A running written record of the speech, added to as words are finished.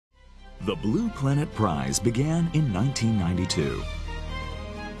The Blue Planet Prize began in 1992.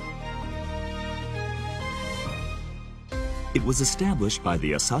 It was established by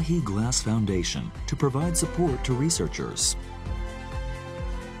the Asahi Glass Foundation to provide support to researchers.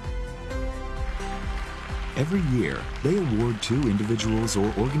 Every year, they award 2 individuals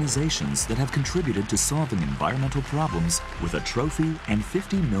or organizations that have contributed to solving environmental problems with a trophy and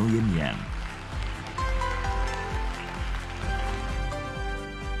 50 million yen.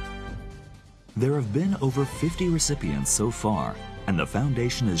 There have been over 50 recipients so far, and the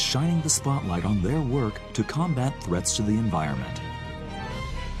foundation is shining the spotlight on their work to combat threats to the environment.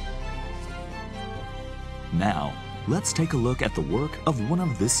 Now, let's take a look at the work of one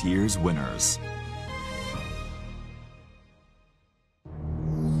of this year's winners.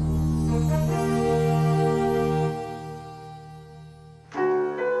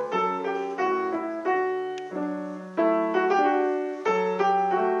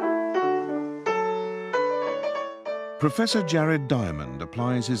 Professor Jared Diamond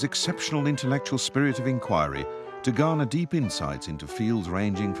applies his exceptional intellectual spirit of inquiry to garner deep insights into fields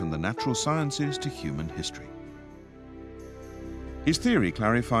ranging from the natural sciences to human history. His theory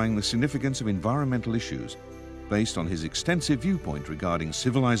clarifying the significance of environmental issues, based on his extensive viewpoint regarding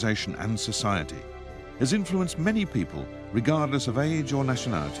civilization and society, has influenced many people, regardless of age or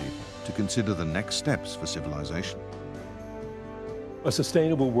nationality, to consider the next steps for civilization. A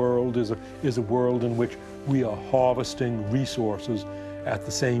sustainable world is a world in which we are harvesting resources at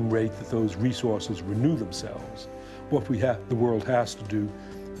the same rate that those resources renew themselves. What the world has to do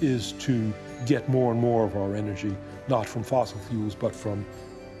is to get more and more of our energy, not from fossil fuels, but from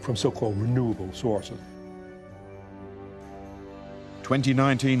so-called renewable sources.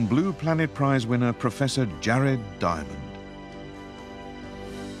 2019 Blue Planet Prize winner Professor Jared Diamond.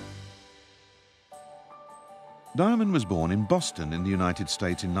 Diamond was born in Boston in the United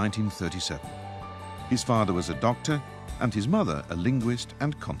States in 1937. His father was a doctor and his mother a linguist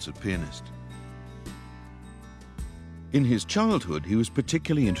and concert pianist. In his childhood, he was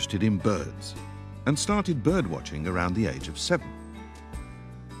particularly interested in birds and started birdwatching around the age of 7.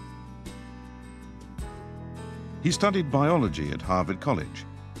 He studied biology at Harvard College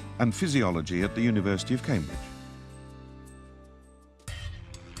and physiology at the University of Cambridge.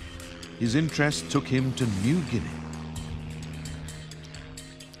 His interest took him to New Guinea.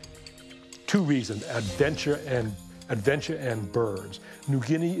 2 reasons: adventure and birds. New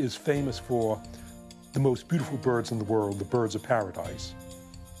Guinea is famous for the most beautiful birds in the world, the birds of paradise.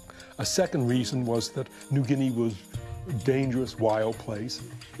 A second reason was that New Guinea was a dangerous, wild place.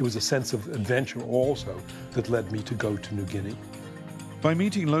 It was a sense of adventure also that led me to go to New Guinea. By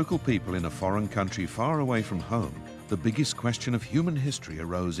meeting local people in a foreign country far away from home, the biggest question of human history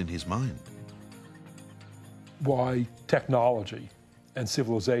arose in his mind. Why technology and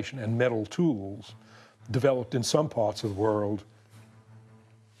civilization and metal tools developed in some parts of the world,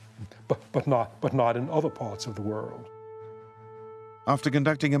 but not in other parts of the world. After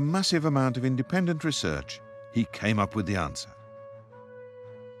conducting a massive amount of independent research, he came up with the answer.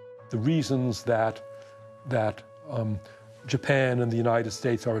 The reasons that Japan and the United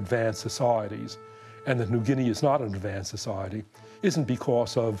States are advanced societies and that New Guinea is not an advanced society isn't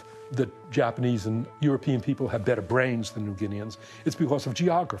because of the Japanese and European people have better brains than New Guineans. It's because of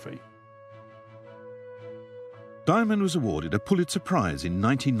geography. Diamond was awarded a Pulitzer Prize in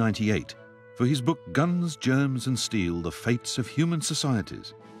 1998 for his book Guns, Germs and Steel, The Fates of Human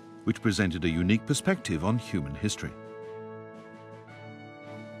Societies, which presented a unique perspective on human history.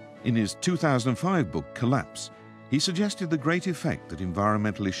 In his 2005 book Collapse, he suggested the great effect that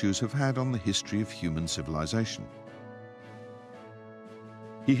environmental issues have had on the history of human civilization.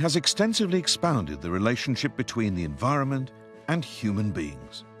 He has extensively expounded the relationship between the environment and human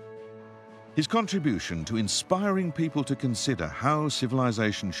beings. His contribution to inspiring people to consider how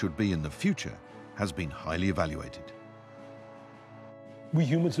civilization should be in the future has been highly evaluated. We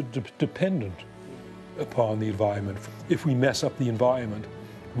humans are dependent upon the environment. If we mess up the environment,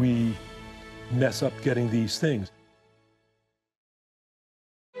 we mess up getting these things.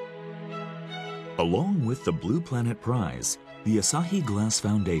 Along with the Blue Planet Prize, the Asahi Glass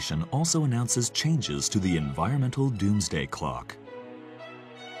Foundation also announces changes to the environmental doomsday clock.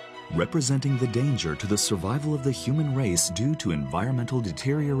 Representing the danger to the survival of the human race due to environmental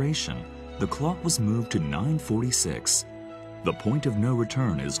deterioration, the clock was moved to 9:46. The point of no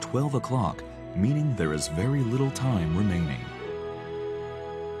return is 12 o'clock, meaning there is very little time remaining.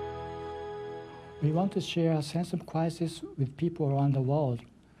 We want to share a sense of crisis with people around the world.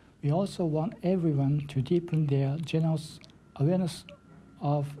 We also want everyone to deepen their general awareness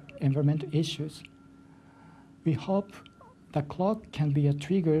of environmental issues. We hope The clock can be a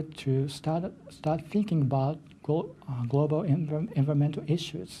trigger to start thinking about global environmental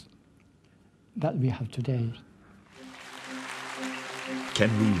issues that we have today. Can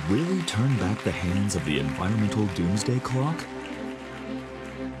we really turn back the hands of the environmental doomsday clock?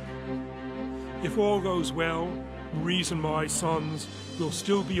 If all goes well, Maurice and my sons will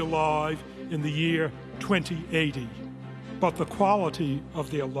still be alive in the year 2080. But the quality of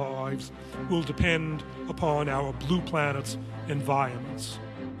their lives will depend upon our blue planet's environments.